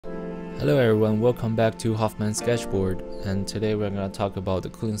Hello everyone, welcome back to Hoffman Sketchboard, and today we're going to talk about the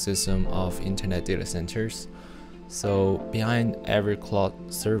cooling system of internet data centers. So behind every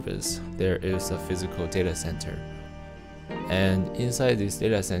cloud service there is a physical data center, and inside these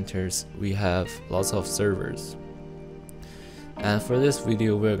data centers we have lots of servers. And for this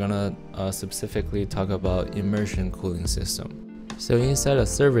video we're going to specifically talk about immersion cooling system. So inside a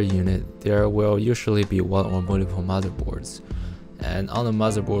server unit there will usually be one or multiple motherboards. And on the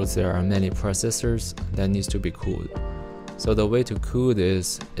motherboards there are many processors that needs to be cooled. So the way to cool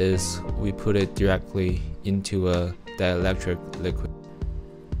this is we put it directly into a dielectric liquid.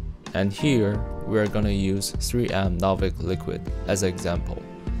 And here we are going to use 3M Novik liquid as an example.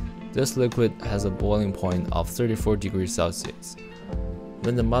 This liquid has a boiling point of 34 degrees Celsius.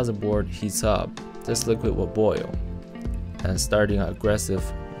 When the motherboard heats up, this liquid will boil and starting an aggressive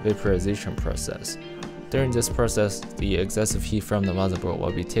vaporization process. During this process, the excessive heat from the motherboard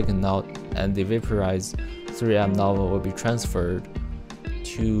will be taken out and the vaporized 3M Nova will be transferred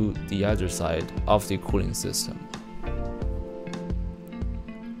to the other side of the cooling system.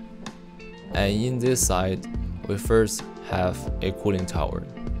 And in this side, we first have a cooling tower.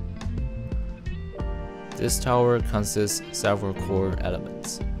 This tower consists of several core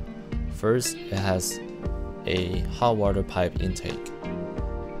elements. First, it has a hot water pipe intake,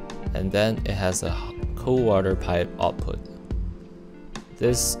 and then it has a cold water pipe output.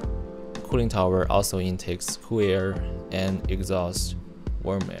 This cooling tower also intakes cool air and exhausts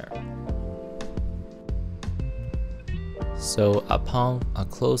warm air. So upon a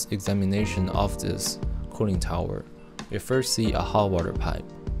close examination of this cooling tower, we first see a hot water pipe,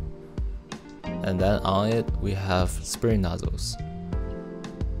 and then on it we have spray nozzles,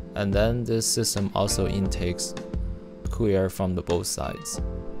 and then this system also intakes cool air from the both sides.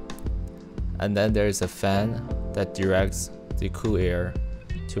 And then there is a fan that directs the cool air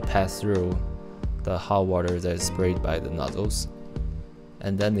to pass through the hot water that is sprayed by the nozzles,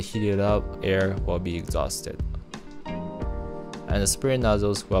 and then the heated up air will be exhausted. And the spray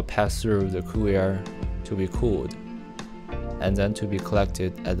nozzles will pass through the cool air to be cooled, and then to be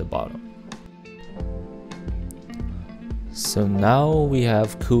collected at the bottom. So now we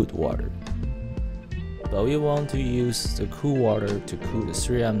have cooled water. But we want to use the cool water to cool the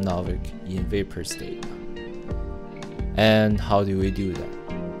 3M Novik in vapor state. And how do we do that?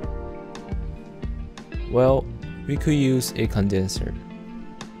 Well, we could use a condenser.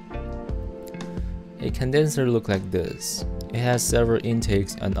 A condenser looks like this. It has several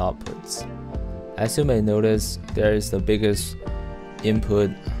intakes and outputs. As you may notice, there is the biggest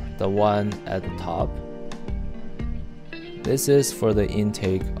input, the one at the top. This is for the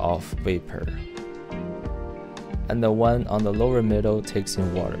intake of vapor. And the one on the lower middle takes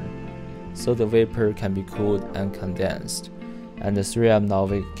in water, so the vapor can be cooled and condensed, and the 3M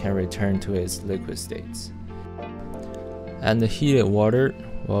Novik can return to its liquid states. And the heated water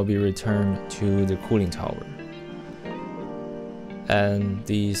will be returned to the cooling tower. And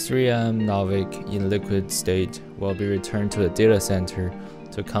the 3M Novik in liquid state will be returned to the data center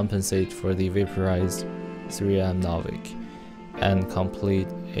to compensate for the vaporized 3M Novik and complete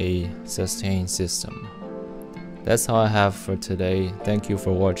a sustained system. That's all I have for today. Thank you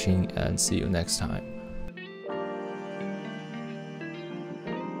for watching and see you next time.